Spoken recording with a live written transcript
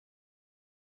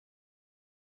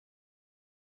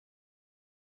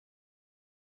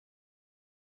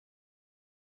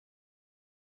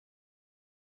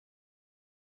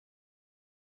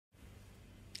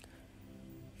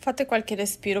Fate qualche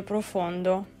respiro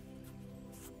profondo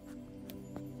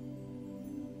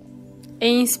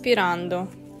e inspirando,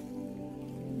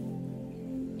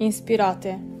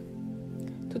 inspirate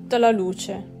tutta la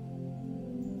luce,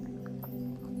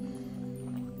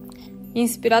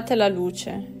 inspirate la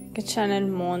luce che c'è nel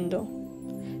mondo,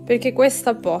 perché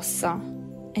questa possa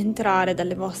entrare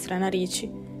dalle vostre narici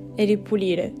e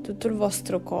ripulire tutto il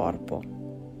vostro corpo.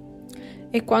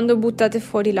 E quando buttate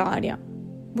fuori l'aria,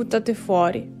 buttate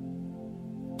fuori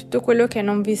tutto quello che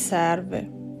non vi serve,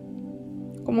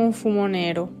 come un fumo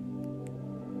nero.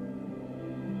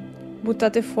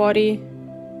 Buttate fuori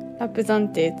la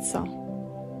pesantezza,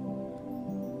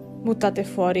 buttate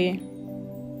fuori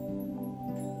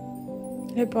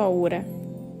le paure,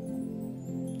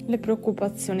 le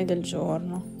preoccupazioni del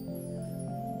giorno.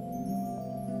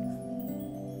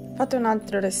 Fate un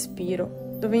altro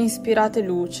respiro dove inspirate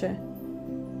luce,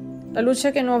 la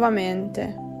luce che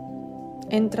nuovamente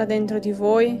entra dentro di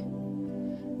voi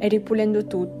e ripulendo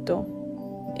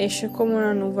tutto esce come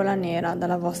una nuvola nera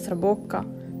dalla vostra bocca,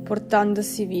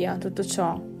 portandosi via tutto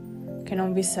ciò che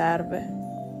non vi serve.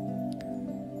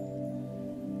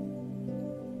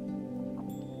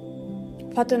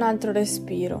 Fate un altro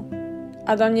respiro.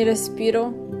 Ad ogni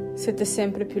respiro siete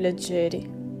sempre più leggeri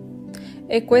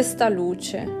e questa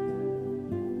luce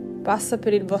passa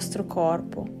per il vostro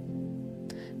corpo,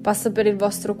 passa per il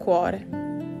vostro cuore,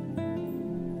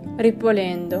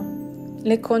 ripulendo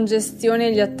le congestioni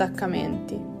e gli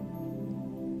attaccamenti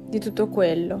di tutto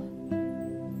quello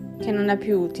che non è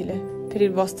più utile per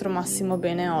il vostro massimo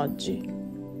bene oggi.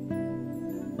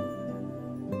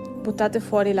 Buttate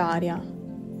fuori l'aria,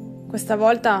 questa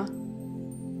volta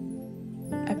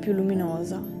è più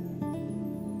luminosa.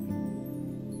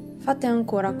 Fate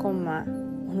ancora con me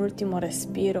un ultimo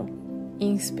respiro,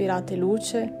 inspirate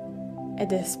luce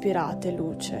ed espirate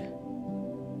luce.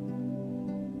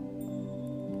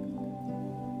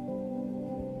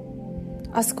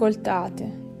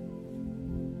 Ascoltate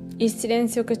il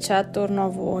silenzio che c'è attorno a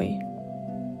voi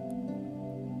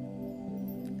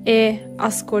e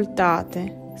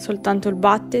ascoltate soltanto il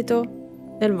battito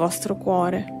del vostro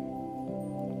cuore.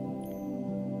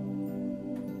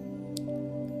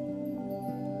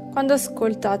 Quando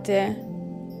ascoltate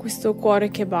questo cuore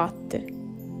che batte,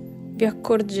 vi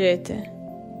accorgete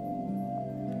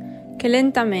che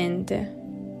lentamente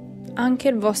anche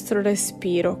il vostro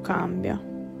respiro cambia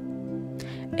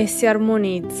e si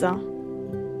armonizza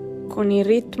con il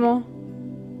ritmo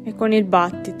e con il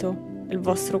battito del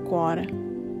vostro cuore.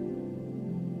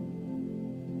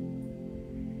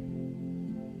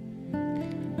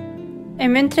 E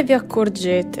mentre vi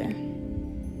accorgete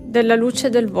della luce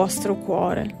del vostro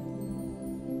cuore,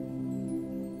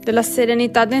 della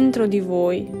serenità dentro di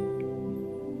voi,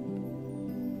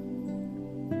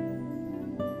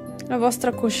 la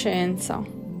vostra coscienza,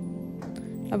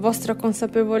 la vostra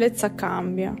consapevolezza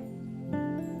cambia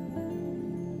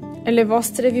e le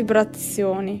vostre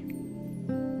vibrazioni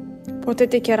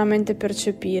potete chiaramente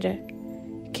percepire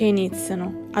che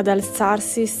iniziano ad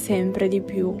alzarsi sempre di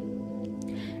più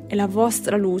e la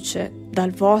vostra luce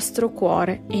dal vostro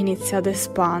cuore inizia ad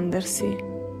espandersi.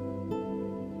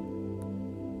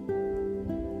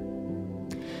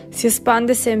 Si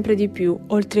espande sempre di più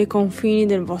oltre i confini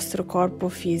del vostro corpo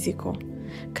fisico,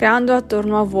 creando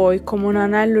attorno a voi come un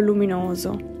anello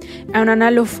luminoso. È un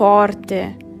anello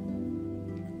forte,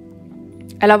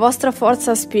 è la vostra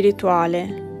forza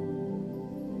spirituale,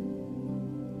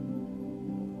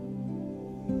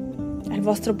 è il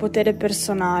vostro potere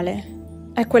personale,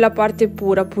 è quella parte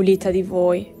pura, pulita di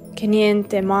voi che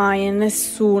niente, mai e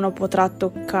nessuno potrà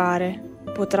toccare,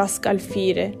 potrà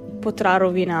scalfire, potrà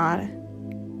rovinare.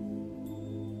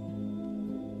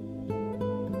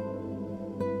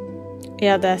 E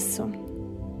adesso,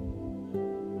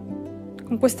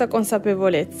 con questa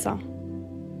consapevolezza,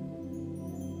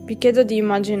 vi chiedo di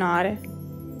immaginare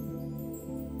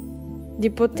di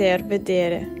poter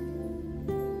vedere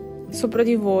sopra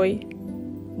di voi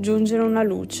giungere una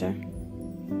luce.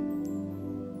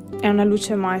 È una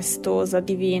luce maestosa,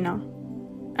 divina.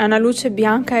 È una luce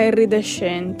bianca e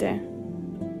iridescente.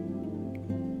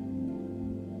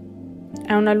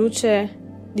 È una luce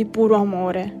di puro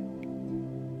amore,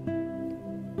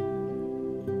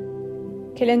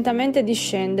 che lentamente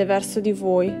discende verso di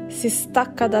voi, si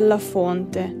stacca dalla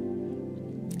fonte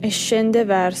e scende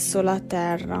verso la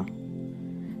terra,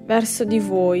 verso di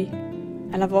voi,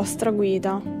 è la vostra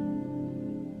guida.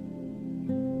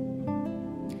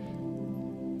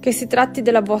 Che si tratti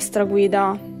della vostra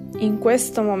guida in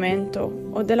questo momento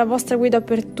o della vostra guida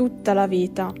per tutta la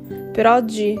vita, per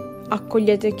oggi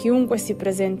accogliete chiunque si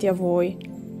presenti a voi.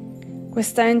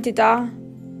 Questa entità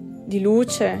di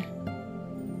luce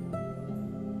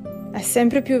è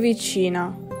sempre più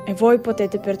vicina e voi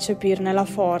potete percepirne la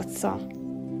forza,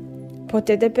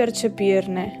 potete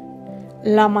percepirne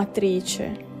la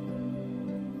matrice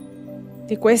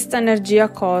di questa energia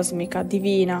cosmica,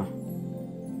 divina,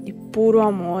 di puro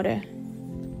amore.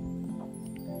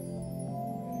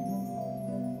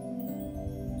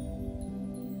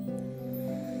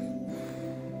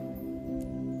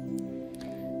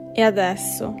 E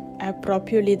adesso è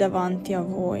proprio lì davanti a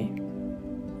voi.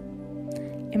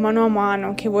 E mano a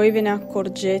mano che voi ve ne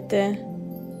accorgete,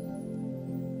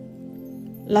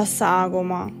 la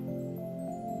sagoma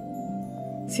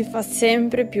si fa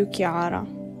sempre più chiara,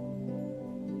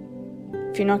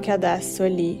 fino a che adesso è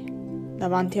lì,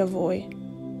 davanti a voi.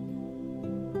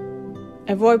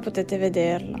 E voi potete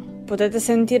vederla, potete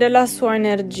sentire la sua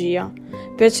energia,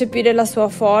 percepire la sua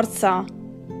forza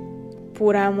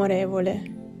pura e amorevole.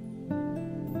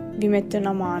 Vi mette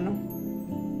una mano,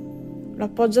 lo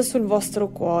appoggia sul vostro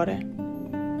cuore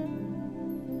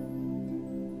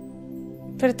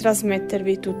per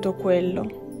trasmettervi tutto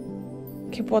quello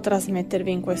che può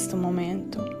trasmettervi in questo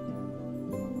momento.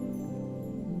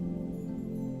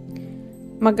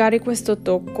 Magari questo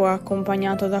tocco è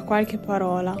accompagnato da qualche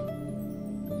parola,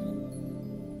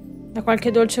 da qualche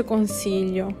dolce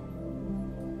consiglio,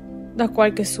 da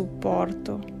qualche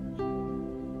supporto.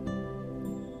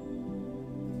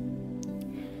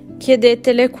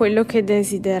 Chiedetele quello che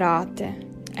desiderate,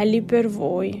 è lì per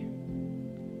voi.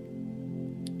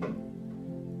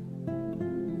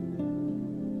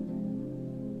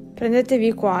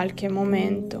 Prendetevi qualche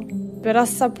momento per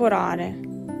assaporare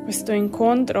questo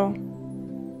incontro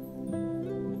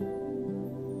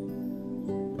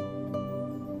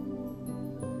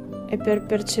e per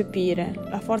percepire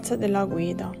la forza della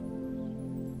guida.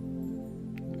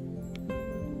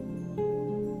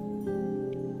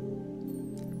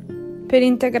 Per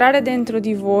integrare dentro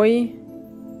di voi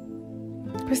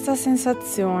questa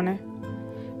sensazione,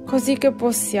 così che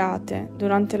possiate,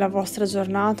 durante la vostra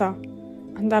giornata,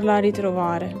 andarla a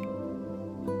ritrovare,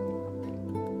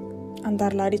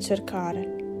 andarla a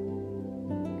ricercare.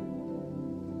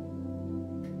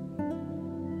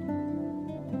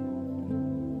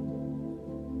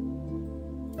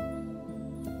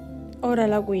 Ora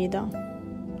la guida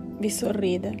vi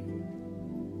sorride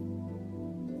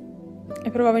e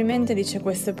probabilmente dice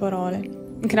queste parole: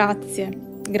 grazie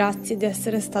di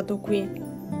essere stato qui,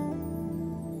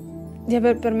 di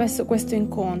aver permesso questo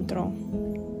incontro.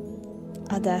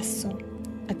 Adesso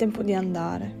è tempo di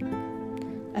andare,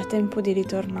 è tempo di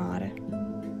ritornare.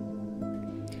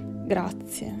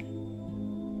 Grazie.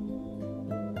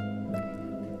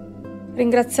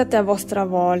 Ringraziate a vostra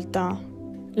volta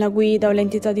la guida o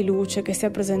l'entità di luce che si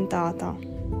è presentata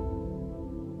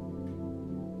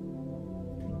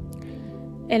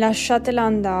e lasciatela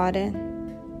andare,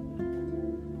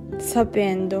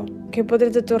 sapendo che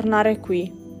potrete tornare qui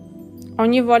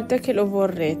ogni volta che lo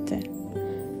vorrete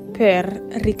per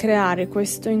ricreare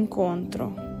questo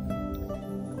incontro.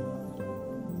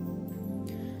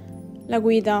 La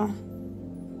guida,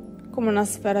 come una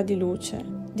sfera di luce,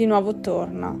 di nuovo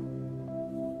torna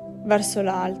verso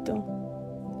l'alto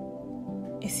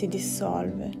e si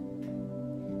dissolve.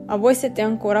 Ma voi siete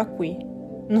ancora qui.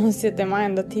 Non siete mai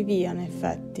andati via, in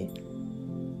effetti.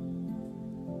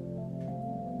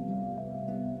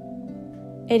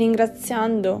 E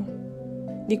ringraziando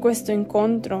di questo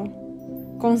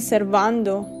incontro,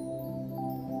 conservando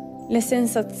le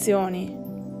sensazioni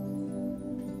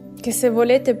che, se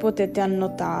volete, potete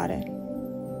annotare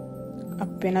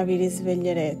appena vi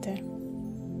risveglierete.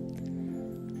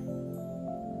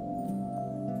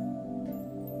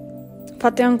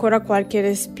 Fate ancora qualche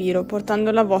respiro, portando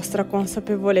la vostra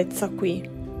consapevolezza qui,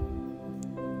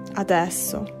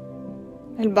 adesso,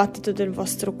 nel battito del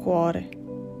vostro cuore,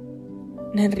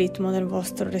 nel ritmo del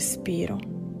vostro respiro.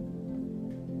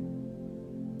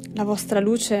 La vostra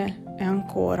luce è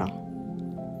ancora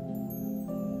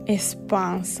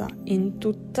espansa in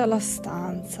tutta la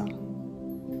stanza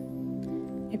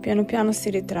e piano piano si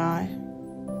ritrae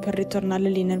per ritornare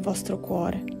lì nel vostro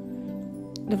cuore,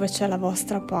 dove c'è la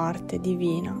vostra parte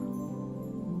divina,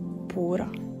 pura,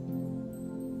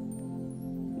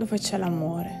 dove c'è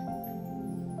l'amore.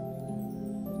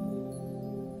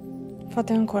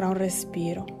 Fate ancora un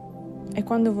respiro e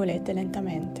quando volete,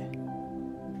 lentamente,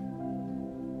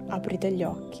 aprite gli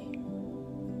occhi.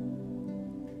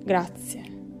 Grazie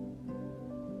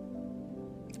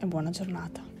e buona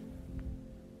giornata.